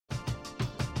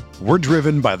We're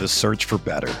driven by the search for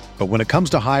better. But when it comes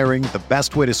to hiring, the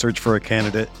best way to search for a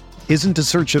candidate isn't to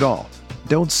search at all.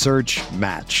 Don't search,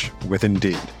 match with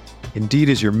Indeed. Indeed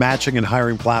is your matching and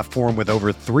hiring platform with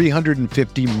over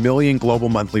 350 million global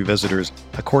monthly visitors,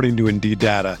 according to Indeed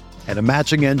data, and a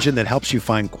matching engine that helps you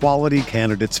find quality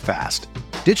candidates fast.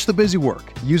 Ditch the busy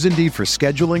work. Use Indeed for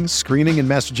scheduling, screening, and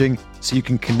messaging so you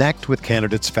can connect with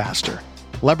candidates faster.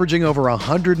 Leveraging over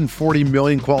 140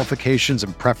 million qualifications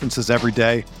and preferences every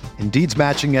day, Indeed's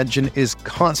matching engine is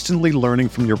constantly learning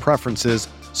from your preferences,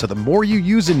 so the more you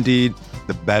use Indeed,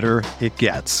 the better it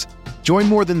gets. Join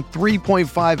more than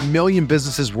 3.5 million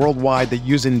businesses worldwide that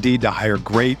use Indeed to hire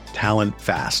great talent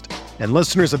fast. And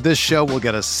listeners of this show will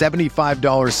get a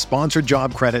 $75 sponsored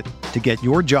job credit to get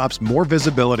your jobs more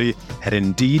visibility at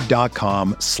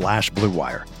Indeed.com/Blue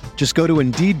Wire. Just go to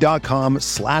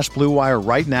Indeed.com/Blue Wire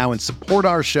right now and support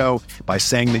our show by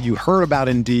saying that you heard about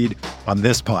Indeed on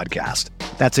this podcast.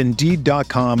 That's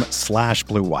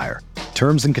Indeed.com/Blue Wire.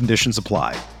 Terms and conditions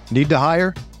apply. Need to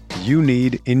hire? You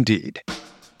need Indeed.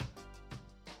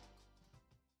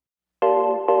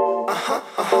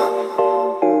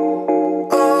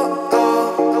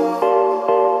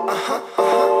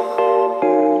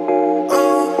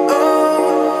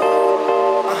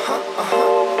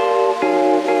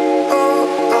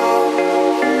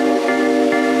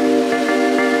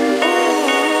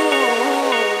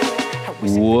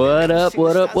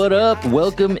 What up?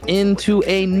 Welcome into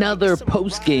another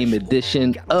post-game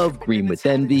edition of Green with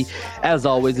Envy. As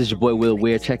always, it's your boy Will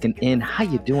Weir checking in. How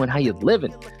you doing? How you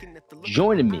living?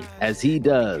 Joining me as he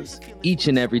does each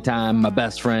and every time, my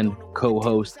best friend,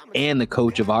 co-host, and the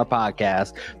coach of our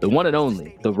podcast, the one and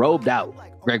only, the robed out,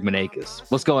 Greg Manakis.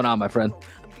 What's going on, my friend?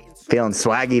 Feeling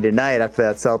swaggy tonight after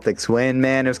that Celtics win,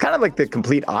 man. It was kind of like the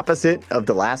complete opposite of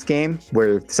the last game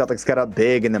where the Celtics got up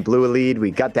big and then blew a lead. We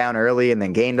got down early and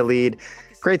then gained a lead.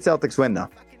 Great Celtics win, though.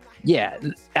 Yeah,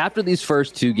 after these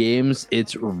first two games,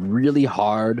 it's really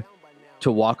hard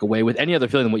to walk away with any other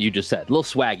feeling than what you just said. A little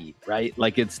swaggy, right?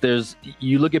 Like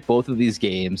you look at both of these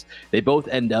games, they both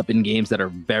end up in games that are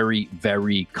very,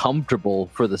 very comfortable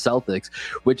for the Celtics,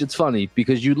 which it's funny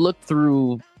because you look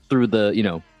through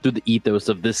the ethos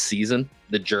of this season,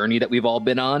 the journey that we've all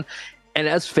been on. And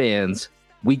as fans,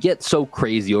 we get so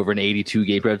crazy over an 82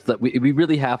 game stretch that we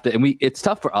really have to, and it's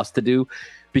tough for us to do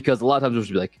because a lot of times we'll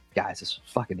just be like, guys, this is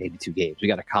fucking 82 games. We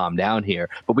got to calm down here.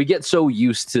 But we get so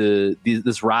used to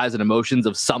this rise in emotions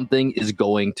of something is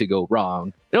going to go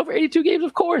wrong. And over 82 games,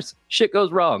 of course, shit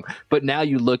goes wrong. But now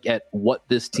you look at what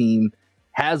this team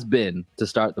has been to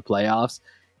start the playoffs,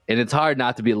 and it's hard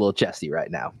not to be a little chesty right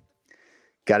now.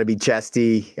 Got to be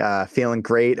chesty. Feeling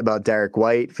great about Derrick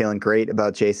White. Feeling great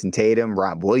about Jayson Tatum.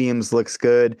 Rob Williams looks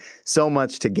good. So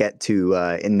much to get to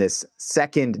in this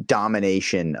second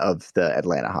domination of the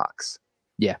Atlanta Hawks.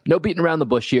 Yeah, no beating around the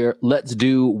bush here. Let's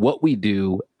do what we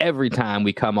do every time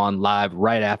we come on live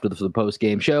right after the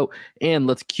post-game show, and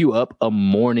let's cue up a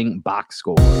morning box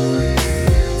score.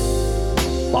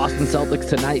 Boston Celtics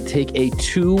tonight take a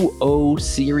 2-0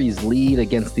 series lead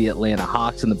against the Atlanta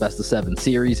Hawks in the best-of-7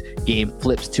 series. Game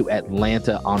flips to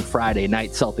Atlanta on Friday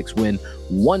night. Celtics win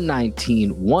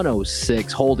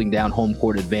 119-106, holding down home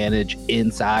court advantage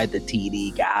inside the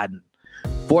TD Garden.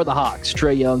 For the Hawks,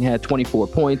 Trae Young had 24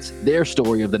 points. Their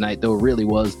story of the night, though, really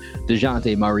was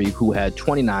DeJounte Murray, who had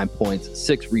 29 points,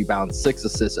 6 rebounds, 6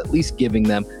 assists, at least giving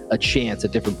them a chance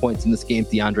at different points in this game.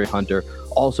 DeAndre Hunter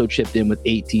also chipped in with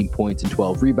 18 points and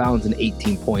 12 rebounds and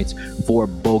 18 points for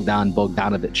Bogdan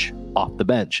Bogdanovic off the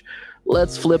bench.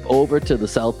 Let's flip over to the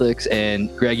Celtics.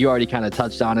 And Greg, you already kind of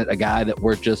touched on it, a guy that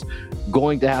we're just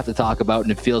going to have to talk about,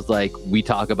 and it feels like we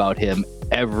talk about him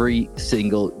every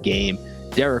single game.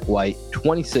 Derrick White,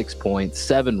 26 points,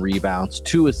 7 rebounds,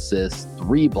 2 assists,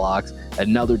 3 blocks.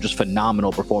 Another just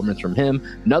phenomenal performance from him.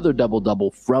 Another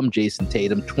double-double from Jayson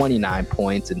Tatum, 29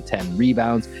 points and 10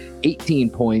 rebounds. 18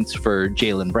 points for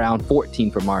Jaylen Brown,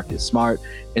 14 for Marcus Smart.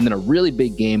 And then a really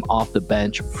big game off the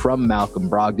bench from Malcolm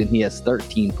Brogdon. He has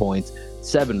 13 points,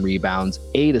 7 rebounds,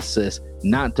 8 assists,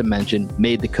 not to mention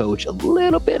made the coach a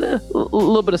little bit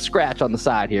of scratch on the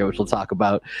side here, which we'll talk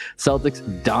about. Celtics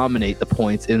dominate the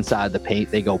points inside the paint.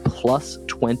 They go plus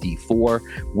 24,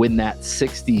 win that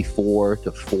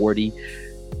 64-40.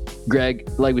 Greg,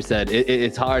 like we said,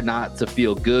 it's hard not to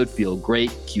feel good, feel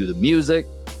great, cue the music.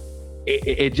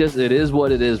 It is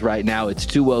what it is right now. It's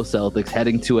 2-0 Celtics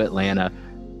heading to Atlanta.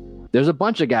 There's a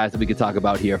bunch of guys that we could talk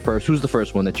about here first. Who's the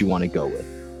first one that you want to go with?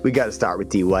 We got to start with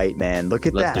D. White, man.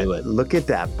 Let's do it. Look at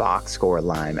that box score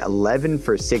line. 11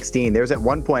 for 16. There's at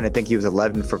one point, I think he was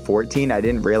 11 for 14. I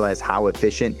didn't realize how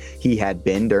efficient he had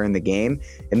been during the game.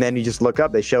 And then you just look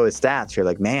up, they show his stats. You're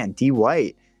like, man, D.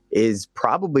 White, is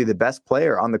probably the best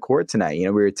player on the court tonight. We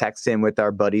were texting with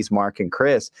our buddies Mark and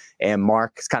Chris, and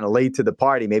Mark's kind of late to the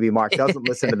party. Maybe Mark doesn't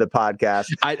listen to the podcast.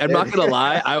 I'm not gonna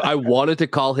lie, I wanted to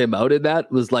call him out in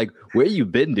that. Was like, where you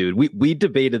been, dude? We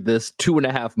debated this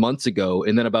 2.5 months ago,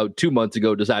 and then about 2 months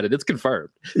ago decided it's confirmed.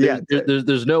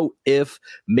 There's no if,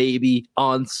 maybe.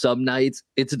 On some nights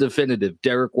it's a definitive.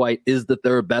 Derrick White is the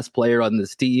third best player on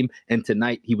this team, and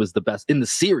tonight he was the best in the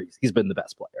series. He's been the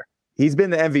best player. He's been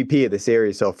the MVP of the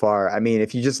series so far. I mean,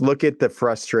 if you just look at the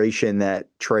frustration that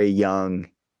Trae Young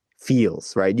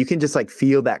feels, right? You can just like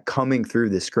feel that coming through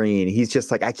the screen. He's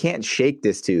just like, I can't shake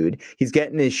this dude. He's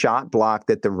getting his shot blocked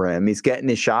at the rim. He's getting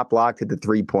his shot blocked at the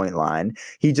 3-point line.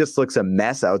 He just looks a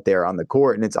mess out there on the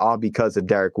court, and it's all because of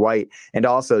Derrick White and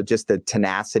also just the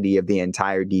tenacity of the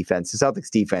entire defense. The Celtics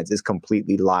defense is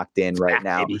completely locked in right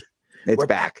now. Baby. We're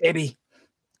back, baby.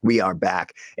 We are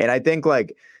back. And I think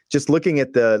like just looking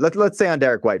at the let's stay on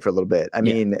Derrick White for a little bit. I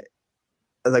mean,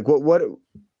 like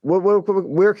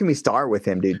where can we start with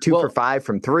him, dude? 2 for 5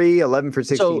 from 3, 11 for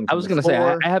 16. So I was going to say,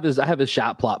 I have his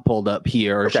shot plot pulled up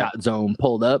here, shot zone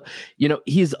pulled up. He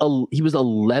was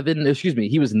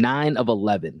 9 of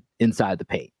 11 inside the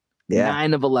paint. Yeah.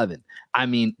 9 of 11. I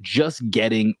mean, just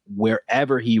getting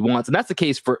wherever he wants. And that's the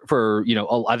case for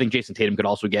I think Jayson Tatum could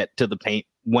also get to the paint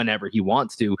whenever he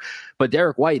wants to. But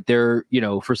Derrick White,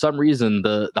 for some reason,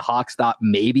 the Hawks thought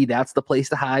maybe that's the place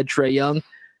to hide Trae Young.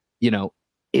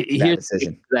 Here's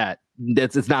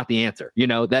it's not the answer.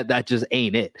 That just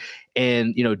ain't it.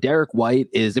 And Derrick White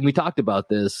is, and we talked about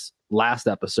this last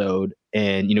episode,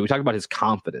 and we talked about his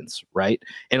confidence, right?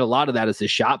 And a lot of that is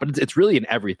his shot, but it's really in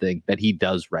everything that he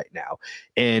does right now.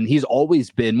 And he's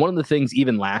always been one of the things,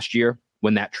 even last year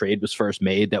when that trade was first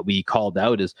made, that we called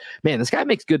out is, man, this guy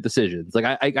makes good decisions. Like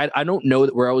I don't know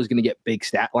that we're always going to get big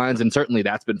stat lines, and certainly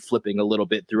that's been flipping a little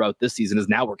bit throughout this season, as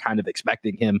now we're kind of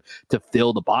expecting him to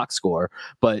fill the box score,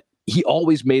 but he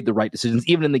always made the right decisions,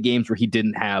 even in the games where he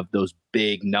didn't have those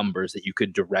big numbers that you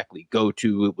could directly go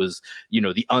to. It was,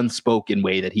 the unspoken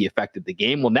way that he affected the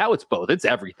game. Well, now it's both. It's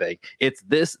everything. It's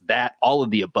this, that, all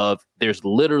of the above. There's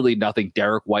literally nothing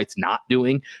Derrick White's not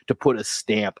doing to put a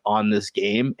stamp on this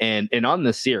game and on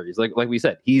this series. Like we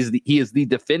said, he is the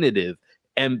definitive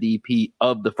MVP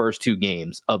of the first 2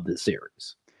 games of this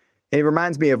series. It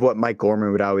reminds me of what Mike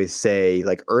Gorman would always say,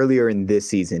 like earlier in this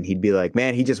season, he'd be like,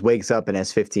 man, he just wakes up and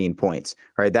has 15 points,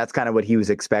 right? That's kind of what he was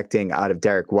expecting out of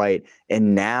Derrick White.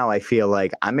 And now I feel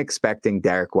like I'm expecting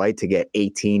Derrick White to get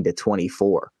 18 to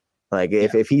 24. Like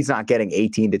if he's not getting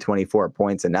 18 to 24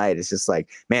 points a night, it's just like,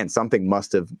 man, something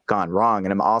must have gone wrong.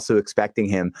 And I'm also expecting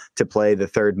him to play the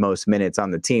 3rd most minutes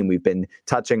on the team. We've been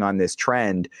touching on this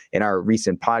trend in our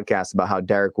recent podcast about how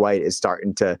Derrick White is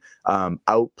starting to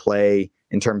outplay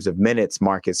in terms of minutes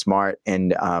Marcus Smart,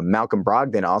 and Malcolm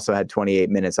Brogdon also had 28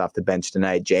 minutes off the bench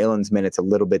tonight. Jalen's minutes a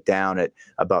little bit down at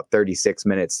about 36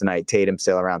 minutes tonight. Tatum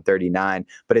still around 39.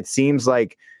 But it seems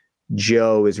like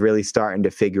Joe is really starting to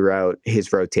figure out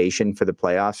his rotation for the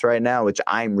playoffs right now, which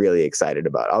I'm really excited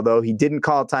about. Although he didn't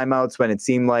call timeouts when it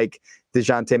seemed like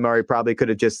DeJounte Murray probably could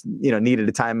have just needed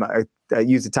a time,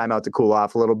 used a timeout to cool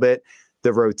off a little bit.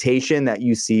 The rotation that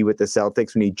you see with the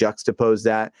Celtics when you juxtapose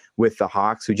that with the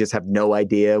Hawks, who just have no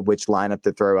idea which lineup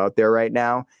to throw out there right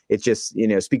now, it just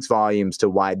speaks volumes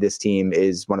to why this team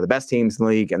is one of the best teams in the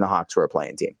league, and the Hawks were a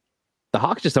playing team. The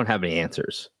Hawks just don't have any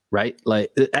answers, right?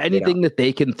 Like anything that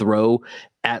they can throw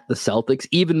at the Celtics,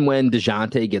 even when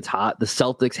DeJounte gets hot, the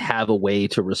Celtics have a way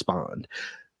to respond.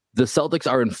 The Celtics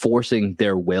are enforcing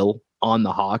their will on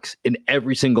the Hawks in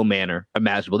every single manner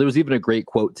imaginable. There was even a great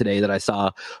quote today that I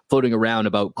saw floating around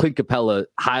about Clint Capella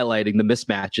highlighting the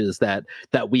mismatches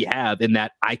that we have, in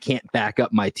that I can't back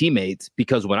up my teammates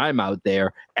because when I'm out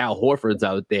there, Al Horford's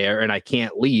out there, and I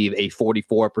can't leave a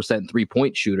 44%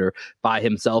 3-point shooter by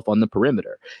himself on the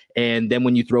perimeter. And then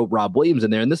when you throw Rob Williams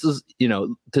in there, and this is,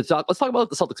 let's talk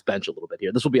about the Celtics bench a little bit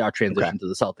here. This will be our transition to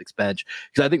the Celtics bench,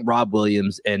 because I think Rob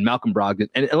Williams and Malcolm Brogdon,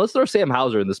 and let's throw Sam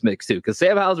Hauser in this mix too, because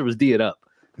Sam Hauser was D'ing up.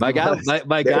 My guy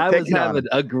was having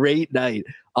a great night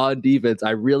on defense. I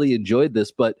really enjoyed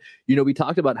this, but we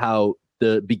talked about how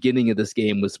the beginning of this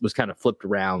game was kind of flipped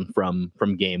around from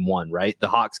game 1, right? The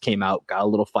Hawks came out, got a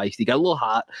little feisty, got a little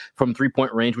hot from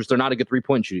 3-point range, which they're not a good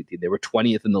 3-point shooting team. They were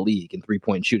 20th in the league in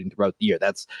 3-point shooting throughout the year.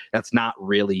 That's not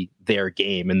really their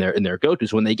game and their go-to.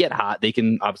 So when they get hot, they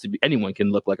can obviously anyone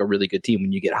can look like a really good team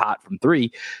when you get hot from 3.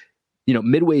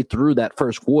 midway through that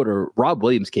first quarter, Rob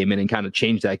Williams came in and kind of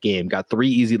changed that game, got 3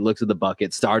 easy looks at the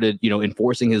bucket, started,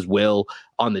 enforcing his will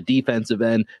on the defensive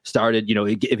end, started,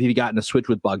 if he got in a switch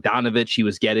with Bogdanovich, he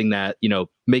was getting that,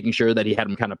 making sure that he had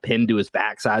him kind of pinned to his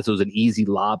backside. So it was an easy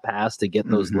lob pass to get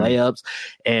those layups.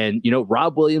 And,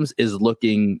 Rob Williams is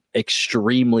looking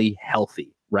extremely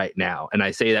healthy right now. And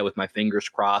I say that with my fingers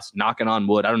crossed, knocking on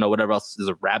wood. I don't know, whatever else is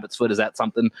a rabbit's foot. Is that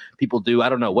something people do? I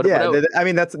don't know.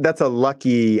 That's a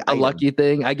lucky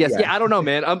thing, I guess. Yeah, I don't know,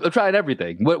 man. I'm trying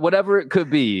everything, whatever it could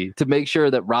be to make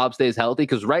sure that Rob stays healthy.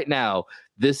 Because right now,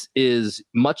 this is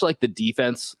much like the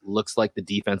defense looks like the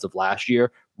defense of last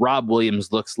year. Rob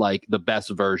Williams looks like the best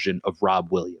version of Rob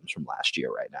Williams from last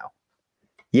year right now.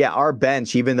 Yeah, our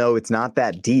bench, even though it's not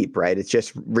that deep, right? It's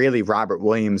just really Robert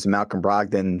Williams, Malcolm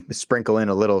Brogdon, sprinkle in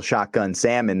a little shotgun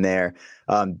Sam in there.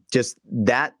 Just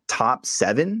that top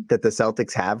 7 that the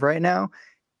Celtics have right now.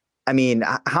 I mean,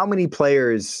 how many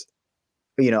players,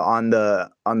 on the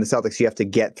Celtics you have to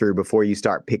get through before you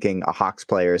start picking a Hawks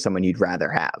player or someone you'd rather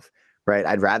have? Right.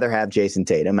 I'd rather have Jayson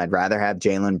Tatum. I'd rather have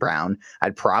Jaylen Brown.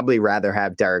 I'd probably rather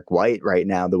have Derrick White right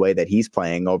now, the way that he's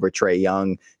playing, over Trae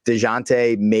Young.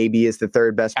 DeJounte maybe is the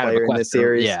 3rd best player in this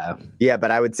series. Yeah. But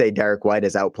I would say Derrick White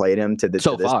has outplayed him to this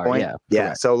point.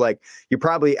 Yeah. So you're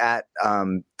probably at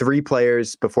 3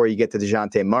 players before you get to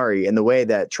DeJounte Murray. And the way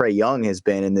that Trae Young has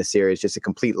been in this series, just a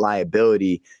complete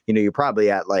liability. You're probably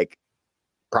at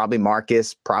probably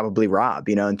Marcus, probably Rob,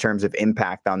 in terms of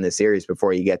impact on this series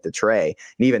before you get to Trae.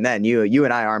 And even then, you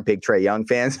and I aren't big Trae Young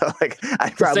fans. So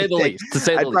I'd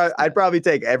probably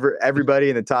take everybody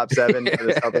in the top 7 for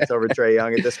the Celtics over Trae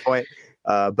Young at this point.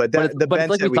 But the bench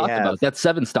like that we talked about, that's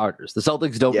 7 starters. The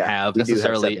Celtics don't have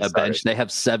necessarily a bench. Starters. They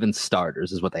have 7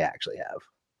 starters is what they actually have.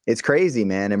 It's crazy,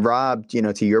 man. And Rob,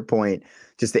 to your point,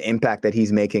 just the impact that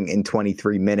he's making in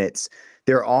 23 minutes.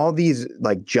 There are all these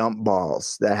jump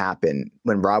balls that happen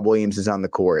when Rob Williams is on the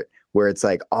court, where it's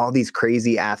all these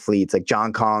crazy athletes.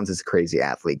 John Collins is a crazy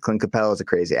athlete. Clint Capella is a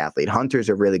crazy athlete. Hunter's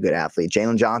a really good athlete.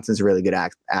 Jalen Johnson's a really good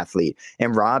athlete.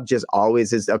 And Rob just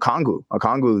always is Okongwu.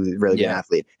 Okongwu is a really good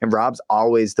athlete. And Rob's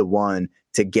always the one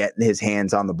to get his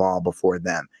hands on the ball before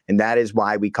them. And that is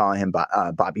why we call him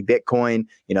Bobby Bitcoin.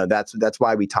 That's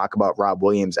why we talk about Rob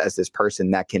Williams as this person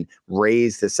that can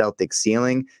raise the Celtics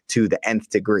ceiling to the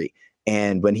nth degree.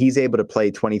 And when he's able to play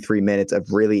 23 minutes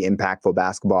of really impactful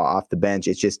basketball off the bench,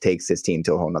 it just takes his team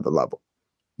to a whole nother level.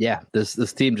 Yeah,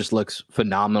 this team just looks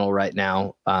phenomenal right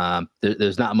now.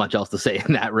 There's not much else to say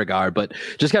in that regard, but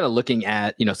just kind of looking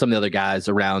at, some of the other guys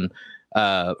around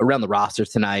the rosters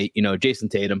tonight, Jayson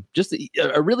Tatum, just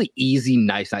a really easy,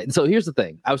 nice night. And so here's the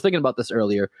thing. I was thinking about this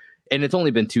earlier, and it's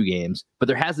only been 2 games, but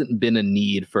there hasn't been a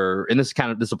need for, and this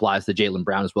applies to Jaylen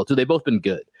Brown as well, too. They've both been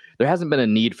good. There hasn't been a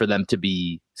need for them to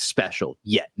be special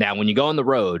yet. Now, when you go on the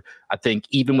road, I think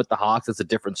even with the Hawks, it's a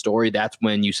different story. That's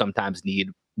when you sometimes need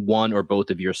one or both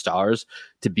of your stars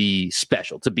to be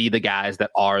special, to be the guys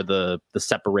that are the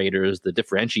separators, the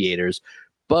differentiators.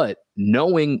 But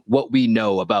knowing what we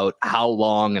know about how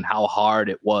long and how hard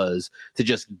it was to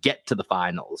just get to the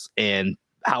finals and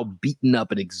how beaten up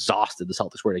and exhausted the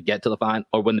Celtics were to get to the final,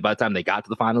 or by the time they got to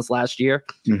the finals last year,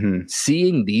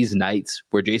 seeing these nights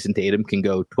where Jayson Tatum can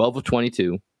go 12 of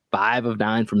 22, 5 of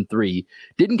 9 from 3,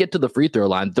 didn't get to the free throw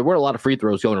line. There weren't a lot of free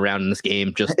throws going around in this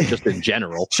game, just in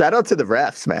general. Shout out to the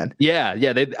refs, man. Yeah.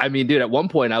 Dude, at one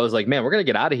point I was like, man, we're going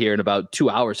to get out of here in about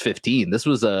 2 hours, 15. This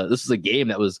was a game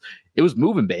that was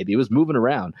moving, baby. It was moving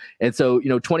around. And so,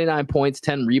 29 points,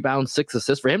 10 rebounds, 6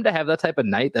 assists. For him to have that type of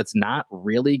night, that's not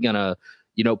really going to,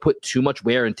 put too much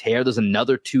wear and tear. There's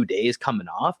another 2 days coming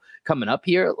up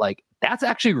here. That's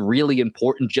actually really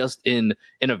important just in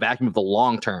a vacuum of the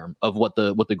long term of what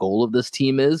the goal of this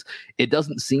team is. It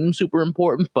doesn't seem super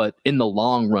important, but in the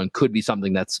long run could be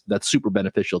something that's super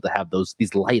beneficial to have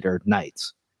these lighter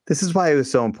nights. This is why it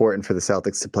was so important for the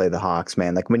Celtics to play the Hawks,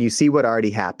 man. When you see what already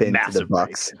happened to the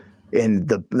Bucks in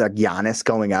the Giannis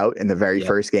going out in the very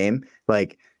first game,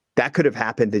 that could have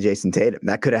happened to Jayson Tatum.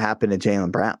 That could have happened to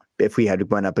Jaylen Brown if we had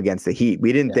went up against the Heat.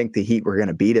 We didn't think the Heat were going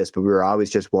to beat us, but we were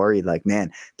always just worried,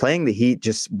 man, playing the Heat,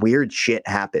 just weird shit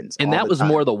happens. And that was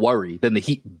more the worry than the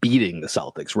Heat beating the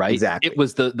Celtics, right? Exactly. It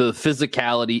was the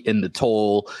physicality and the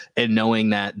toll and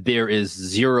knowing that there is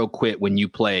zero quit when you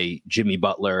play Jimmy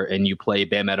Butler and you play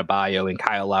Bam Adebayo and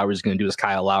Kyle Lowry's going to do his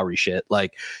Kyle Lowry shit.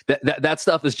 That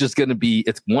stuff is just going to be,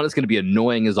 it's going to be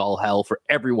annoying as all hell for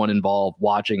everyone involved,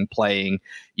 watching, playing,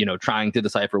 trying to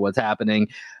decipher what's happening.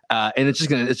 And it's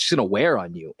just gonna wear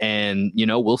on you. And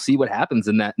we'll see what happens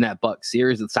in that Bucks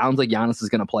series. It sounds like Giannis is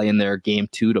gonna play in their game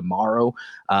 2 tomorrow.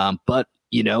 But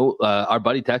our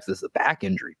buddy texted us, back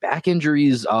injury. Back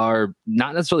injuries are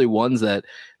not necessarily ones that,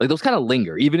 like, those kind of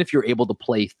linger. Even if you're able to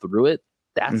play through it,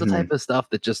 that's the type of stuff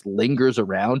that just lingers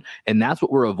around. And that's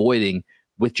what we're avoiding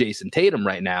with Jayson Tatum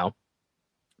right now.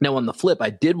 Now, on the flip,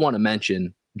 I did want to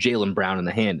mention Jaylen Brown and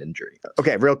the hand injury.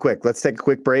 Okay, real quick. Let's take a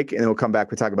quick break, and then we'll come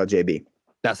back. We'll talk about JB.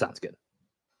 That sounds good.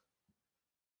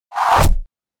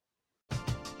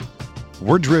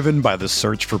 We're driven by the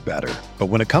search for better. But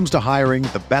when it comes to hiring,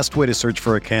 the best way to search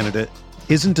for a candidate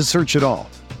isn't to search at all.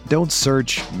 Don't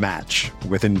search, match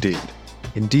with Indeed.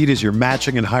 Indeed is your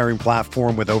matching and hiring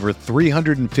platform with over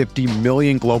 350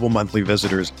 million global monthly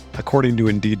visitors, according to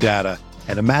Indeed data,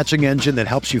 and a matching engine that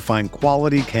helps you find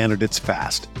quality candidates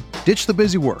fast. Ditch the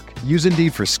busy work. Use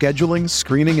Indeed for scheduling,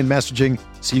 screening, and messaging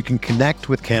so you can connect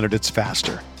with candidates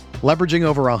faster. Leveraging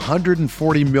over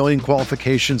 140 million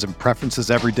qualifications and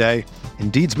preferences every day,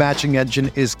 Indeed's matching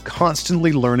engine is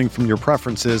constantly learning from your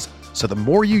preferences, so the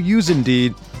more you use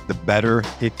Indeed, the better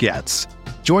it gets.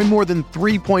 Join more than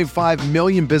 3.5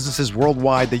 million businesses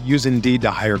worldwide that use Indeed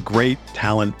to hire great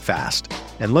talent fast.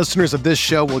 And listeners of this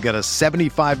show will get a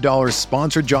 $75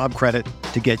 sponsored job credit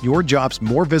to get your jobs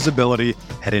more visibility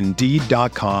at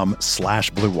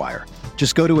Indeed.com/Blue Wire.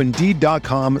 Just go to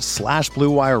Indeed.com/Blue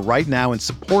Wire right now and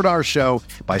support our show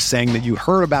by saying that you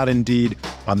heard about Indeed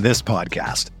on this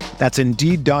podcast. That's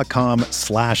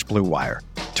Indeed.com/Blue Wire.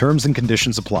 Terms and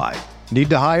conditions apply. Need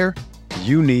to hire?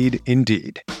 You need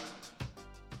Indeed.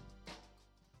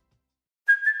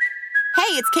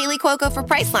 Hey, it's Kaylee Cuoco for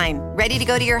Priceline. Ready to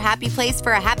go to your happy place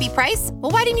for a happy price?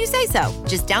 Well, why didn't you say so?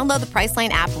 Just download the Priceline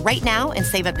app right now and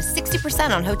save up to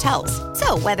 60% on hotels.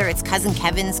 So whether it's Cousin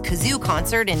Kevin's Kazoo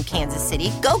Concert in Kansas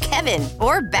City, go Kevin,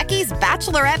 or Becky's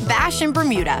Bachelorette Bash in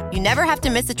Bermuda, you never have to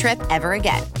miss a trip ever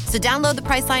again. So download the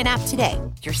Priceline app today.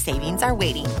 Your savings are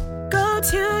waiting. Go to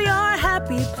your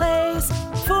happy place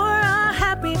for a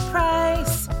happy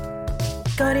price.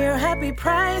 Go to your happy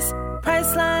price,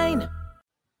 Priceline.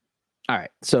 All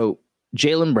right, so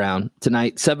Jaylen Brown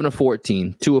tonight, 7 of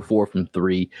 14, 2 of 4 from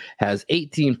 3, has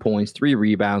 18 points, 3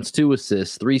 rebounds, 2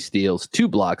 assists, 3 steals, 2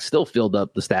 blocks, still filled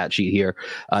up the stat sheet here.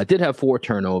 Did have 4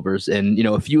 turnovers, and,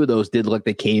 a few of those did look like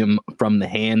they came from the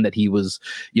hand that he was,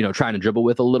 trying to dribble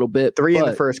with a little bit. 3 in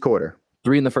the first quarter.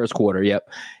 3 in the first quarter, yep.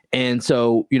 And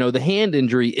so, the hand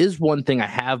injury is one thing I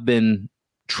have been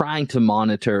trying to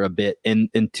monitor a bit, and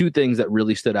 2 things that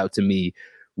really stood out to me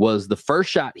was the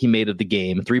first shot he made of the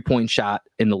game, a 3-point shot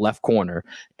in the left corner.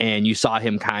 And you saw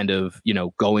him kind of,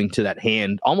 going to that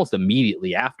hand almost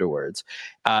immediately afterwards.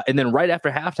 And then right after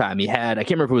halftime, he had, I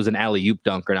can't remember if it was an alley-oop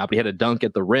dunk or not, but he had a dunk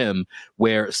at the rim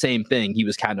where same thing, he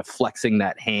was kind of flexing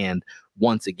that hand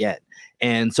once again.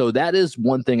 And so that is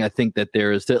one thing I think that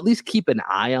there is to at least keep an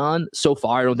eye on. So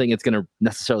far, I don't think it's going to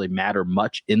necessarily matter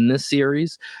much in this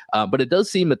series, but it does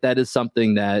seem that is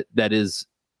something that is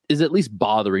at least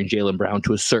bothering Jaylen Brown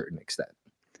to a certain extent.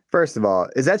 First of all,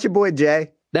 is that your boy Jay?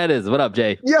 That is. What up,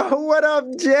 Jay? Yo, what up,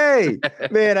 Jay?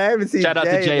 Man, I haven't seen Shout out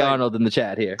Jay to Jay Arnold in the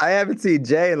chat here. I haven't seen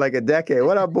Jay in like a decade.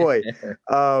 What up, boy?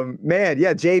 Man,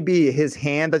 yeah, JB, his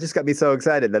hand, that just got me so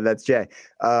excited that's Jay.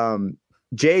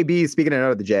 JB, speaking of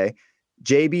another Jay,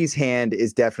 JB's hand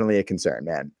is definitely a concern,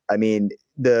 man. I mean,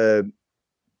 when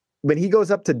he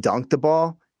goes up to dunk the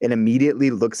ball, and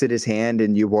immediately looks at his hand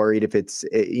and you're worried if it's,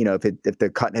 if the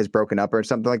cut has broken up or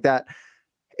something like that.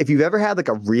 If you've ever had like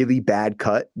a really bad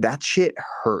cut, that shit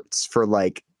hurts for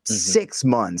like 6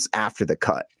 months after the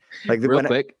cut. Like real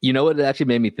quick, you know what it actually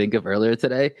made me think of earlier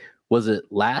today? Was it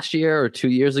last year or 2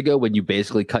 years ago when you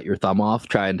basically cut your thumb off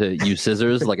trying to use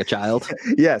scissors like a child?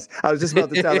 Yes, I was just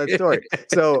about to tell that story.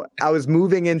 So I was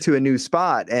moving into a new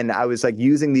spot and I was like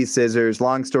using these scissors.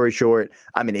 Long story short,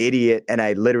 I'm an idiot and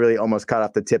I literally almost cut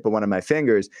off the tip of one of my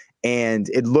fingers. And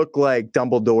it looked like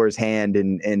Dumbledore's hand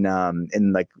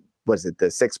in like, was it the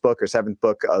 6th book or 7th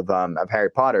book of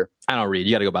Harry Potter? I don't read.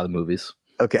 You got to go by the movies.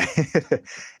 Okay.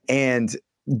 And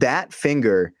that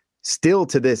finger, still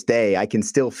to this day, I can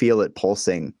still feel it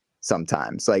pulsing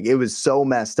sometimes. Like it was so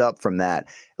messed up from that.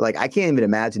 Like I can't even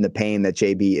imagine the pain that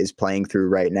JB is playing through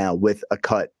right now with a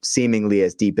cut seemingly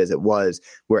as deep as it was,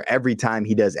 where every time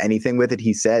he does anything with it,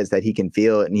 he says that he can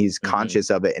feel it and he's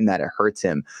conscious of it and that it hurts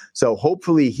him. So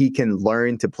hopefully he can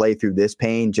learn to play through this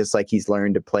pain, just like he's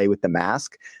learned to play with the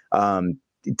mask.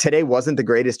 Today wasn't the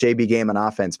greatest JB game on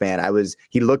offense, man.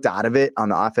 He looked out of it on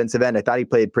the offensive end. I thought he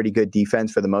played pretty good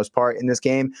defense for the most part in this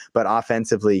game, but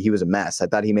offensively he was a mess. I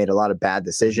thought he made a lot of bad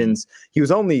decisions. He was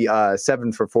only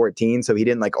 7 for 14, so he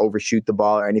didn't like overshoot the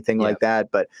ball or anything like that.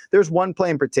 But there's one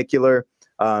play in particular,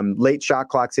 late shot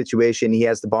clock situation. He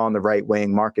has the ball on the right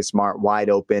wing, Marcus Smart wide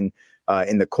open.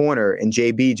 in the corner, and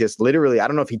JB just literally, I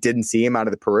don't know if he didn't see him out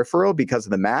of the peripheral because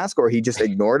of the mask or he just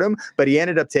ignored him, but he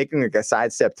ended up taking like a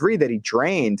sidestep three that he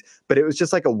drained, but it was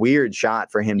just like a weird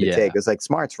shot for him to take. It was like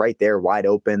Smart's right there wide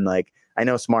open. Like, I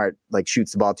know Smart like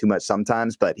shoots the ball too much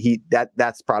sometimes, but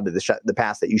that's probably the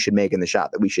pass that you should make and the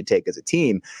shot that we should take as a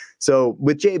team. So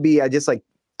with JB,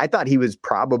 I thought he was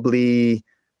probably,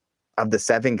 of the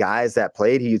 7 guys that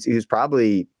played, he was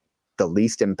probably the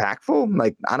least impactful.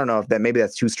 Like, I don't know if maybe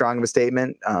that's too strong of a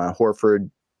statement. Horford,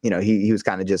 he was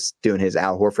kind of just doing his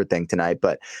Al Horford thing tonight,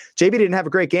 but JB didn't have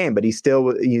a great game, but he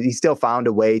still found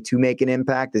a way to make an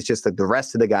impact. It's just that the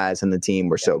rest of the guys in the team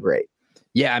were so great.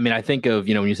 Yeah, I mean, I think of,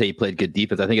 when you say he played good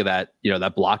defense, I think of that,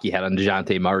 that block he had on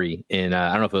DeJounte Murray in,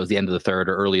 I don't know if it was the end of the third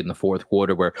or early in the fourth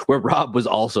quarter where Rob was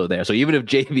also there. So even if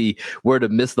JB were to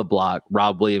miss the block,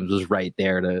 Rob Williams was right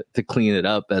there to clean it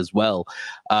up as well.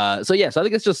 So I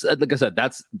think it's just, like I said,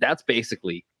 that's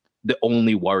basically the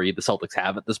only worry the Celtics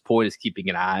have at this point, is keeping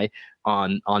an eye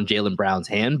on Jaylen Brown's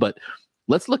hand. But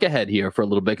let's look ahead here for a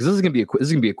little bit, because this is going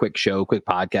to be a quick show, quick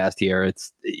podcast here.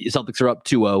 Celtics are up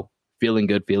 2-0. Feeling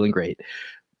good, feeling great.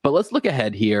 But let's look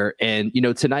ahead here. And,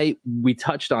 tonight we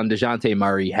touched on DeJounte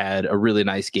Murray had a really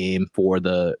nice game for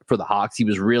the Hawks. He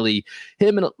was really,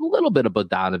 him and a little bit of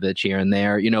Bogdanovic here and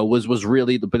there, was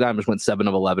really, the Bogdanovic went 7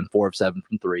 of 11, 4 of 7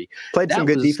 from 3. Played some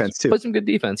good defense too. Played some good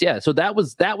defense. Yeah. So that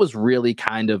was really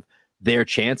kind of their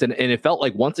chance. And it felt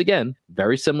like, once again,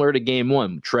 very similar to game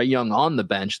 1, Trae Young on the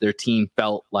bench, their team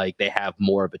felt like they have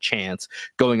more of a chance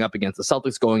going up against the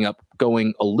Celtics,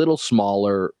 going a little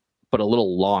smaller, but a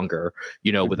little longer,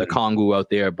 with a Okongwu out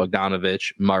there,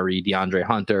 Bogdanovic, Murray, DeAndre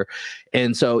Hunter.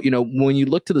 And so, when you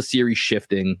look to the series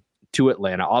shifting to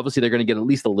Atlanta, obviously they're going to get at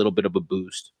least a little bit of a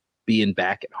boost being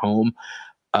back at home.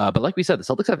 But like we said, the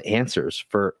Celtics have answers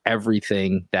for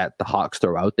everything that the Hawks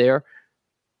throw out there.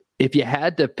 If you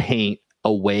had to paint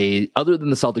a way, other than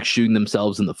the Celtics shooting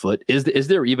themselves in the foot, is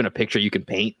there even a picture you can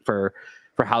paint for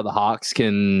how the Hawks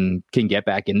can get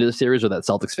back into the series, or that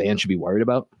Celtics fans should be worried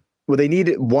about? Well, they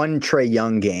need one Trae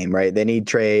Young game, right? They need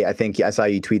Trae. I think I saw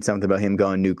you tweet something about him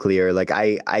going nuclear. Like,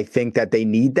 I think that they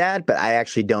need that, but I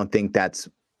actually don't think that's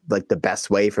like the best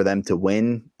way for them to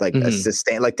win, like a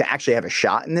sustain, like to actually have a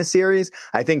shot in this series.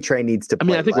 I think Trae needs to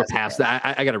play. I think we're past that.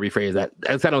 I got to rephrase that.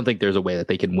 I don't think there's a way that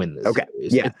they can win this. Okay.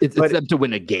 Series. Yeah. It's them to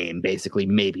win a game, basically,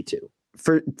 maybe 2.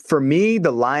 For me,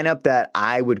 the lineup that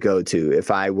I would go to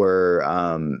if I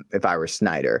were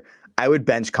Snyder, I would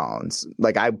bench Collins.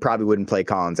 Like, I probably wouldn't play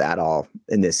Collins at all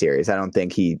in this series. I don't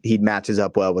think he matches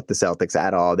up well with the Celtics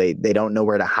at all. They don't know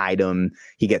where to hide him.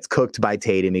 He gets cooked by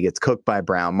Tatum. He gets cooked by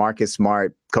Brown. Marcus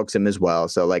Smart cooks him as well.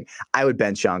 So, like, I would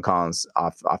bench John Collins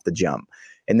off the jump.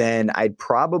 And then I'd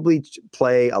probably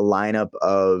play a lineup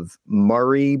of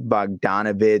Murray,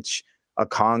 Bogdanovic,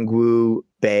 Okongwu,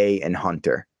 Bey, and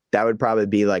Hunter. That would probably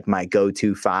be like my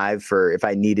go-to 5 for if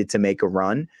I needed to make a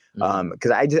run.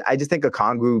 Because I just think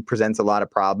Okongwu presents a lot of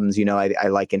problems. I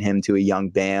liken him to a young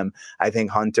Bam. I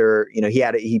think Hunter,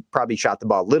 he probably shot the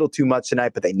ball a little too much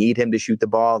tonight, but they need him to shoot the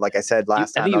ball. Like I said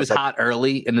last time, I think he was hot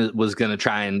early and was going to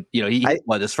try and,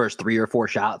 his first 3 or 4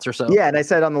 shots or so. Yeah, and I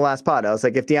said on the last pod, I was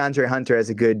like, if DeAndre Hunter has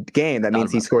a good game, that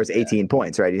means he scores 18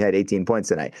 points, right? He had 18 points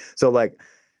tonight. So, like,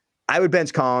 I would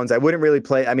bench Collins. I wouldn't really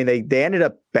play. I mean, they ended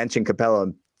up benching Capella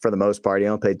for the most part. He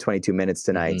only played 22 minutes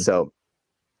tonight. So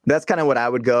that's kind of what I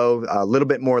would go. A little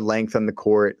bit more length on the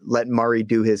court. Let Murray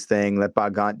do his thing. Let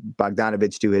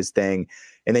Bogdanovic do his thing.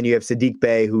 And then you have Saddiq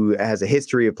Bey, who has a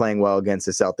history of playing well against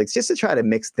the Celtics, just to try to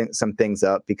mix some things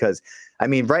up. Because, I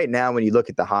mean, right now, when you look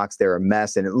at the Hawks, they're a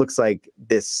mess. And it looks like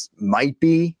this might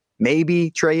be maybe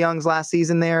Trae Young's last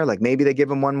season there. Like, maybe they give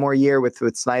him one more year with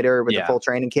Snyder with the full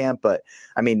training camp. But,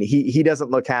 I mean, he doesn't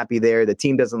look happy there. The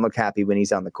team doesn't look happy when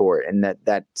he's on the court. And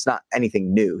that's not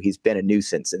anything new. He's been a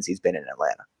nuisance since he's been in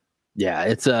Atlanta. Yeah,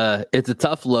 it's a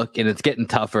tough look, and it's getting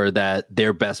tougher that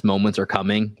their best moments are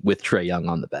coming with Trae Young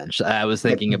on the bench. I was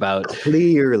thinking about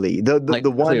clearly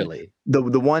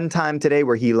the one time today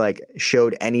where he like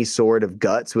showed any sort of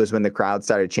guts was when the crowd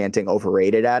started chanting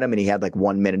overrated at him, and he had like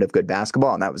 1 minute of good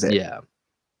basketball, and that was it.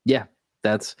 Yeah,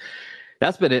 that's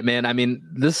been it, man. I mean,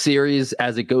 this series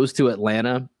as it goes to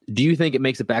Atlanta, do you think it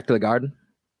makes it back to the Garden,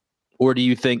 or do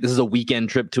you think this is a weekend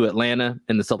trip to Atlanta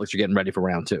and the Celtics are getting ready for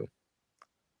round 2?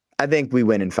 I think we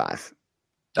win in 5.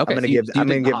 Okay, I'm gonna give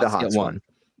the Hawks one.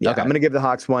 Yeah, okay. I'm gonna give the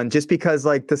Hawks one just because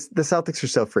like the Celtics are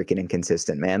so freaking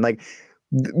inconsistent, man. Like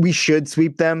we should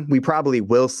sweep them. We probably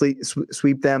will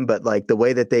sweep them, but like the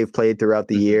way that they've played throughout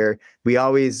the year, we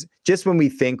always just when we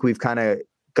think we've kind of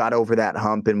got over that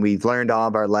hump and we've learned all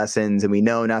of our lessons and we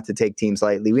know not to take teams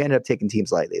lightly. We ended up taking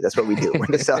teams lightly. That's what we do. We're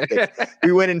the Celtics.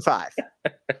 We win in 5.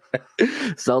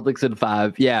 Celtics in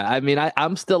 5. Yeah, I mean,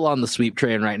 I'm still on the sweep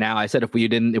train right now. I said if we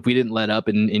didn't let up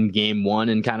in game 1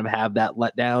 and kind of have that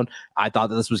letdown, I thought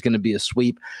that this was going to be a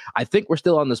sweep. I think we're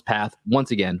still on this path.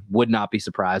 Once again, would not be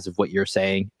surprised if what you're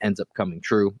saying ends up coming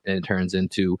true and it turns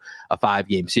into a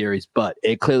 5-game series. But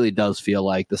it clearly does feel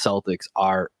like the Celtics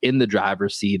are in the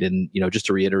driver's seat. And, just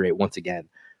to reiterate once again,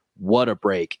 what a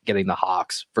break getting the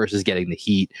Hawks versus getting the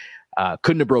Heat.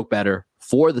 Couldn't have broke better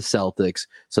for the Celtics.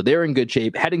 So they're in good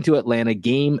shape. Heading to Atlanta,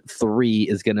 game 3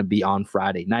 is going to be on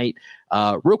Friday night.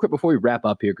 Real quick before we wrap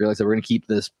up here, Greg, so we're going to keep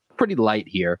this pretty light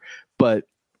here. But,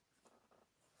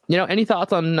 any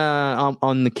thoughts on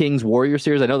the Kings Warriors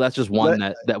series? I know that's just one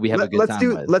that we have a good time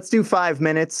with. Let's do 5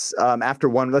 minutes after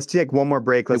one. Let's take one more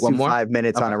break. Let's do 5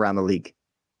 minutes on Around the League.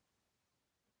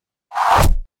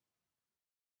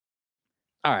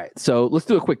 All right, so let's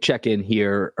do a quick check-in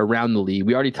here around the league.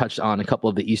 We already touched on a couple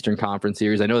of the Eastern Conference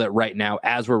series. I know that right now,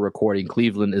 as we're recording,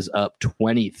 Cleveland is up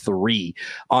 23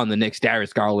 on the Knicks.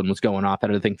 Darius Garland was going off at,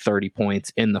 I think, 30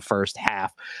 points in the first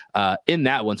half in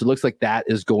that one. So it looks like that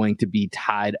is going to be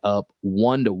tied up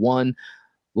 1-1.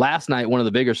 Last night, one of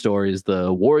the bigger stories,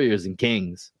 the Warriors and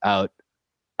Kings out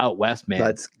west, man.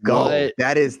 Let's go.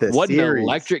 That is the what series. What an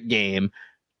electric game.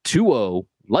 2-0.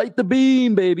 Light the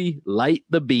beam, baby. Light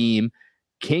the beam.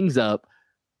 Kings up.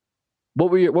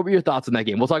 What were your thoughts on that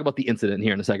game? We'll talk about the incident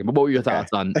here in a second, but what were your thoughts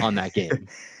on that game?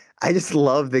 I just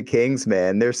love the Kings,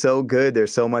 man. They're so good. They're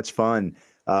so much fun.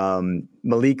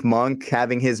 Malik Monk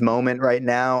having his moment right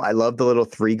now. I love the little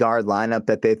 3-guard lineup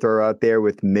that they throw out there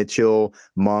with Mitchell,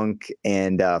 Monk,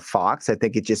 and Fox. I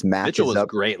think it just matches up. Mitchell was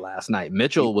great last night.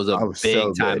 Mitchell was a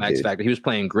big-time X factor. He was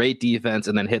playing great defense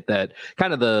and then hit that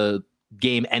kind of the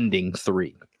game-ending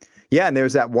 3. Yeah, and there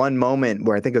was that one moment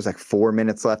where I think it was like 4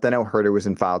 minutes left. I know Herter was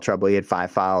in foul trouble. He had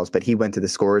 5 fouls, but he went to the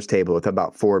scorer's table with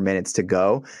about 4 minutes to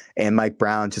go. And Mike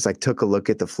Brown just took a look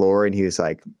at the floor and he was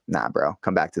like, nah, bro,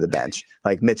 come back to the bench.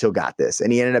 Like, Mitchell got this.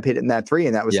 And he ended up hitting that 3,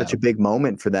 and that was such a big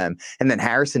moment for them. And then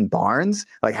Harrison Barnes,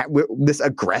 this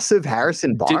aggressive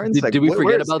Harrison Barnes. Did we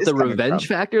forget about the revenge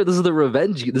factor? This is the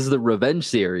revenge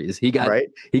series. He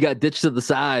got ditched to the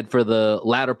side for the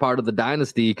latter part of the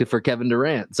dynasty for Kevin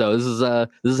Durant. So this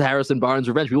is Harrison Barnes'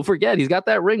 revenge. People forget he's got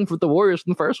that ring for the Warriors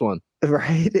from the first one.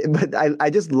 Right. But I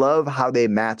just love how they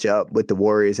match up with the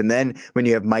Warriors. And then when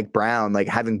you have Mike Brown,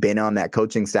 having been on that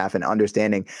coaching staff and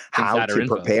understanding how to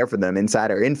prepare for them,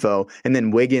 insider info, and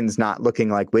then Wiggins not looking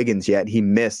like Wiggins yet. He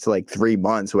missed 3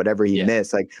 months, whatever he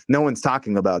missed. No one's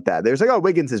talking about that. There's oh,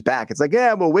 Wiggins is back. It's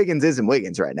Wiggins isn't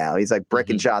Wiggins right now. He's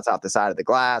bricking shots off the side of the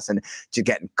glass and just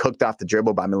getting cooked off the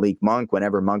dribble by Malik Monk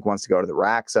whenever Monk wants to go to the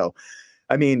rack. So,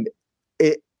 I mean,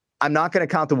 I'm not going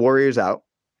to count the Warriors out.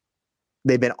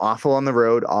 They've been awful on the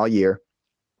road all year.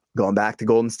 Going back to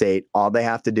Golden State, all they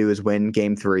have to do is win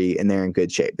game 3, and they're in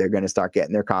good shape. They're going to start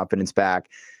getting their confidence back.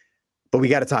 But we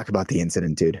got to talk about the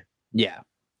incident, dude. Yeah.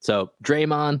 So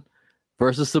Draymond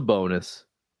versus Sabonis.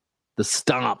 The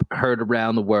stomp heard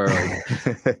around the world.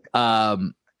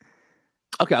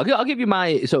 Okay, I'll give you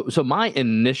my so my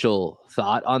initial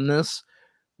thought on this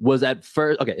was at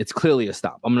first, okay, it's clearly a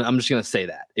stomp. I'm just gonna say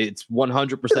that it's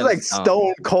 100%. It's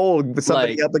stone cold with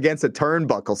somebody up against a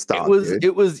turnbuckle stomp.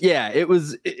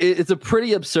 It's a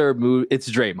pretty absurd move. It's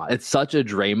Draymond. It's such a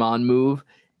Draymond move,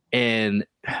 and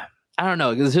I don't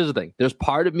know. Because here's the thing: there's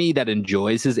part of me that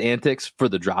enjoys his antics for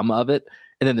the drama of it,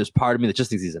 and then there's part of me that just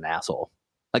thinks he's an asshole.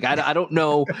 I don't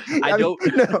know. No.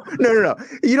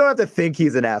 You don't have to think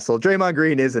he's an asshole. Draymond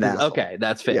Green is an asshole. Okay,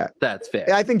 that's fair. Yeah. That's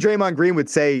fair. I think Draymond Green would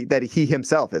say that he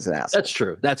himself is an asshole.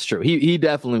 That's true. He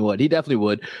definitely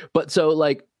would. But so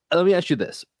let me ask you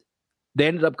this. They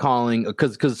ended up calling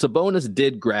because Sabonis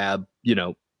did grab,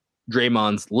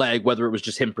 Draymond's leg, whether it was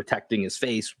just him protecting his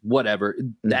face, whatever,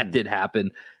 that did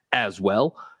happen as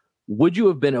well. Would you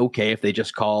have been okay if they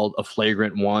just called a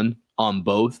flagrant 1 on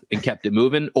both and kept it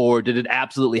moving, or did it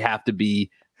absolutely have to be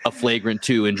a flagrant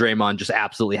 2 and Draymond just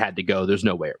absolutely had to go? There's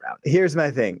no way around it. Here's my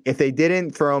thing. If they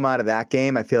didn't throw him out of that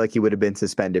game, I feel like he would have been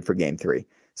suspended for game 3.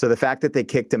 So the fact that they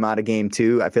kicked him out of game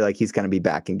 2, I feel like he's going to be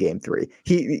back in game 3.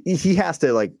 He has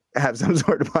to have some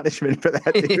sort of punishment for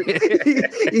that, dude.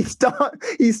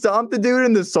 he stomped the dude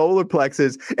in the solar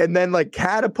plexus and then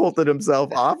catapulted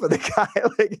himself off of the guy.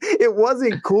 It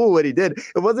wasn't cool what he did.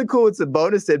 It wasn't cool what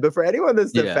Sabonis did. But for anyone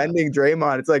that's defending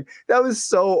Draymond, it's that was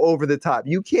so over the top.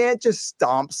 You can't just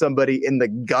stomp somebody in the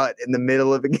gut in the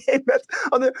middle of a game. That's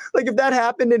if that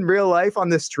happened in real life on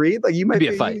the street, you might be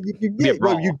a fight.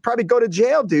 You'd probably go to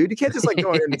jail, dude. You can't just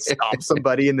go in and stomp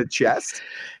somebody in the chest.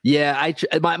 Yeah,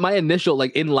 my initial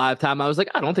in live time, I was like,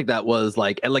 I don't think that was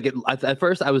at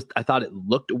first I thought it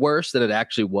looked worse than it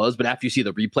actually was. But after you see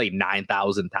the replay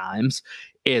 9,000 times,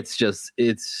 it's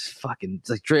like,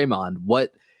 Draymond,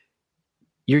 what?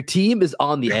 Your team is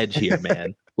on the edge here,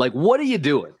 man. Like, what are you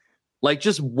doing? Like,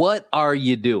 just what are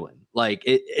you doing? Like,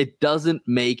 it doesn't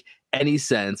make any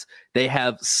sense. They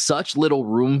have such little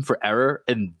room for error,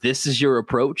 and this is your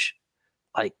approach.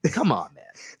 Like, come on, man.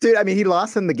 Dude, I mean, he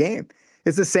lost in the game.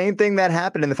 It's the same thing that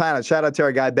happened in the finals. Shout out to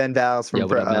our guy, Ben Valls from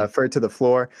First to the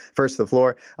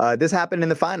Floor. This happened in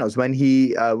the finals when he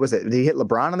hit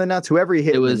LeBron on the nuts? Whoever he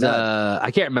hit. It was, I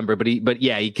can't remember, but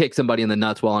he kicked somebody in the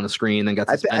nuts while on a screen and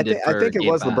got suspended. I think it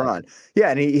was 5. LeBron.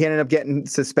 Yeah, and he ended up getting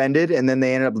suspended, and then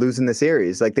they ended up losing the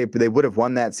series. Like, they would have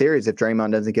won that series if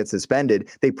Draymond doesn't get suspended.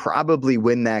 They probably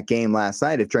win that game last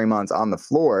night if Draymond's on the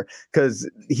floor, because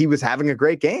he was having a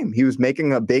great game. He was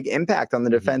making a big impact on the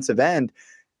defensive end.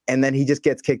 And then he just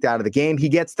gets kicked out of the game. He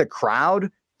gets the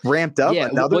crowd ramped up. Yeah,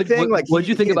 Another thing, like, what'd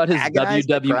you think about his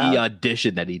WWE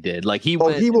audition that he did? Like, he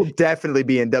will definitely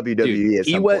be in WWE. Dude,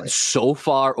 he went so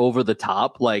far over the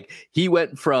top. Like, he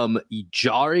went from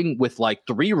jarring with like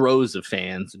 3 rows of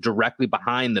fans directly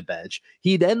behind the bench.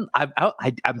 He then,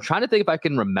 I'm trying to think if I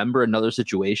can remember another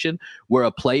situation where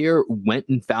a player went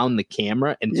and found the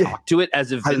camera and talked to it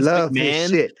as if Vince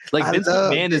McMahon, like Vince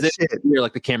McMahon is here,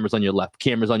 like, the camera's on your left,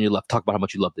 talk about how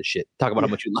much you love this shit. Talk about how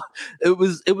much you love.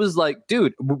 It was like,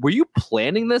 dude, were you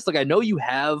planning this? Like, I know you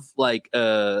have like,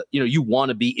 you want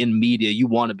to be in media, you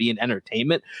want to be in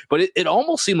entertainment, but it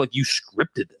almost seemed like you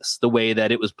scripted this the way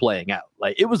that it was playing out.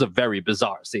 Like, it was a very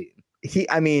bizarre scene.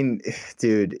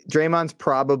 Dude, Draymond's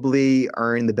probably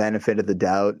earned the benefit of the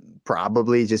doubt,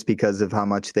 probably just because of how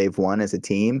much they've won as a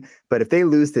team. But if they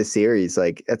lose this series,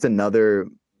 like, that's another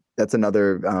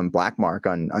black mark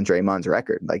on Draymond's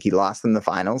record. Like, he lost in the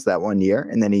finals that one year,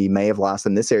 and then he may have lost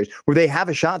in this series where they have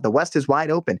a shot. The West is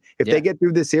wide open. If they get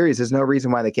through this series, there's no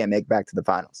reason why they can't make it back to the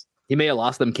finals. He may have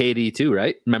lost them KD too,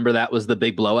 right? Remember, that was the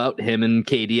big blowout, him and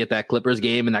KD at that Clippers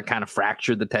game, and that kind of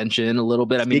fractured the tension a little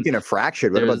bit. Speaking of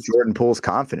fractured, what about Jordan Poole's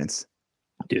confidence?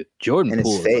 Dude, Jordan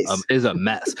Poole is a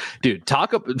mess. Dude,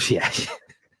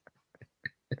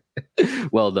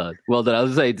 Well done. I was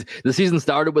gonna say, the season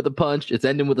started with a punch, it's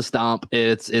ending with a stomp.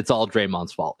 It's all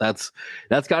Draymond's fault. That's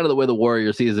kind of the way the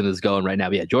Warrior season is going right now.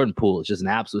 But yeah, Jordan Poole is just an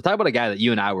absolute. Talk about a guy that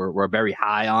you and I were very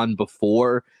high on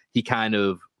before he kind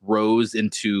of rose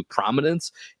into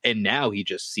prominence, and now he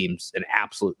just seems an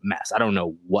absolute mess. I don't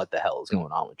know what the hell is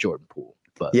going on with Jordan Poole.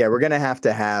 But yeah, we're going to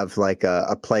have like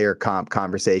a player comp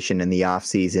conversation in the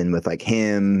offseason with like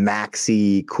him,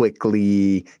 Maxey,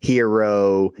 Quickly,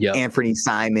 Hero, Anthony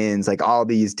Simons, like all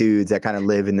these dudes that kind of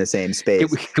live in the same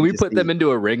space. Can we put them into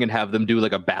a ring and have them do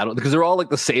like a battle? Because they're all like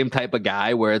the same type of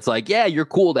guy where it's like, yeah, you're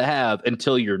cool to have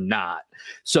until you're not.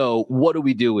 So what do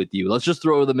we do with you? Let's just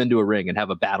throw them into a ring and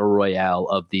have a battle royale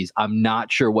of these I'm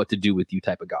not sure what to do with you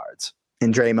type of guards.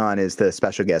 And Draymond is the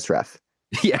special guest ref.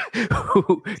 Yeah,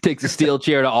 who takes a steel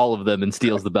chair to all of them and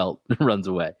steals the belt and runs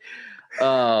away.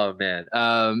 Oh man.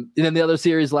 And then the other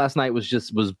series last night was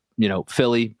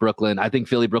Philly, Brooklyn. I think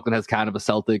Philly, Brooklyn has kind of a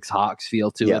Celtics Hawks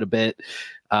feel to it a bit.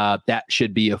 That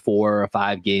should be a 4 or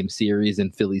 5 game series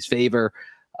in Philly's favor.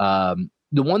 The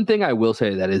one thing I will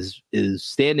say that is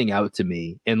standing out to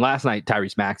me, and last night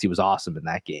Tyrese Maxey was awesome in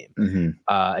that game. Mm-hmm.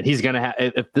 And he's gonna have,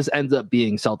 if this ends up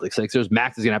being Celtics Sixers,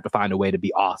 Max is gonna have to find a way to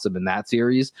be awesome in that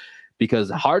series,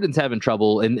 because Harden's having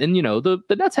trouble, and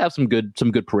the Nets have some good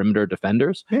perimeter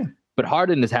defenders. Yeah. But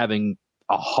Harden is having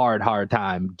a hard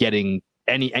time getting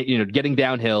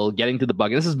downhill, getting to the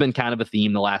bucket. This has been kind of a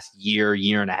theme the last year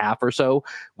and a half or so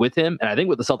with him. And I think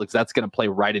with the Celtics, that's going to play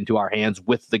right into our hands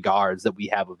with the guards that we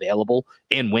have available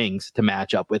and wings to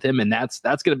match up with him. And that's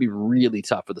going to be really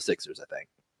tough for the Sixers, I think.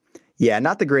 Yeah,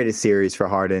 not the greatest series for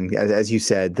Harden. As you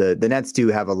said, the Nets do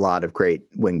have a lot of great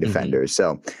wing defenders.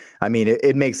 Mm-hmm. So, I mean,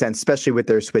 it makes sense, especially with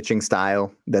their switching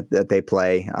style that they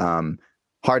play.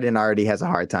 Harden already has a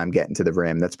hard time getting to the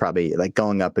rim. That's probably like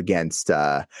going up against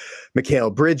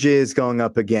Mikal Bridges, going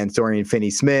up against Dorian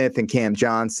Finney-Smith and Cam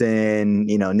Johnson,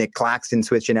 Nick Claxton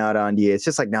switching out on you. It's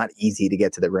just like not easy to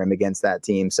get to the rim against that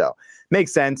team. So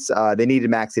makes sense. They needed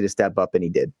Maxey to step up, and he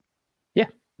did. Yeah.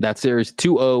 That series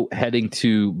 2-0 heading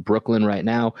to Brooklyn right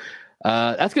now.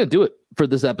 That's going to do it for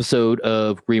this episode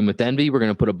of Green with Envy. We're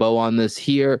going to put a bow on this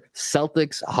here.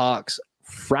 Celtics, Hawks,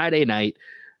 Friday night.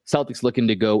 Celtics looking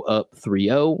to go up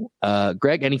 3-0.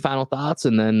 Greg, any final thoughts?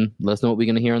 And then let us know what we're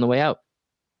going to hear on the way out.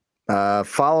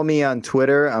 Follow me on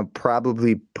Twitter. I'm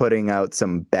probably putting out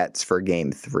some bets for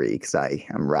game 3 because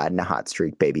I'm riding a hot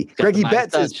streak, baby. Greggy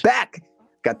Betts is back.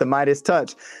 Got the Midas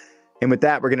touch. And with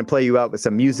that, we're going to play you out with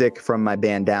some music from my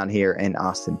band down here in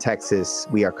Austin, Texas.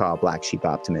 We are called Black Sheep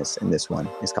Optimists, and this one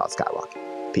is called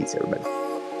Skywalking. Peace, everybody.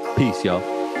 Peace, y'all.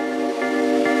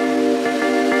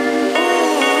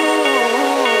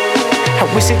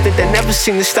 I wish it that I never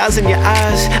seen the stars in your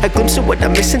eyes. A glimpse of what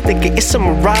I'm missing, thinking it's a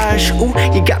mirage. Ooh,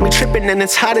 you got me tripping and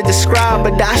it's hard to describe,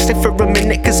 but I stay for a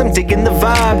minute cause I'm digging the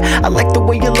vibe. I like the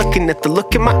way you're looking at the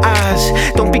look in my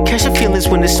eyes. Don't be catching feelings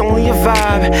when it's only a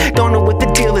vibe. Don't know what the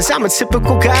deal is, I'm a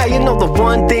typical guy. You know the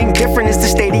one thing different is the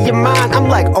state of your mind. I'm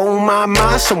like, oh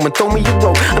my, someone throw me a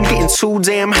rope. I'm getting too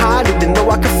damn high, didn't know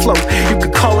I could float. You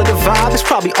could call it a vibe, it's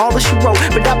probably all that she wrote,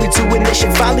 but I'd be doing this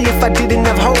shit folly if I didn't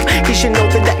have hope. Cause you know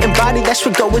that I embody, that's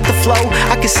what go with the flow.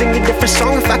 I could sing a different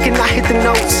song if I cannot hit the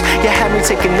notes. You had me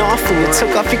taking off when you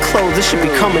took off your clothes. This should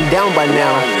be coming down by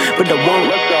now, but I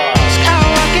won't.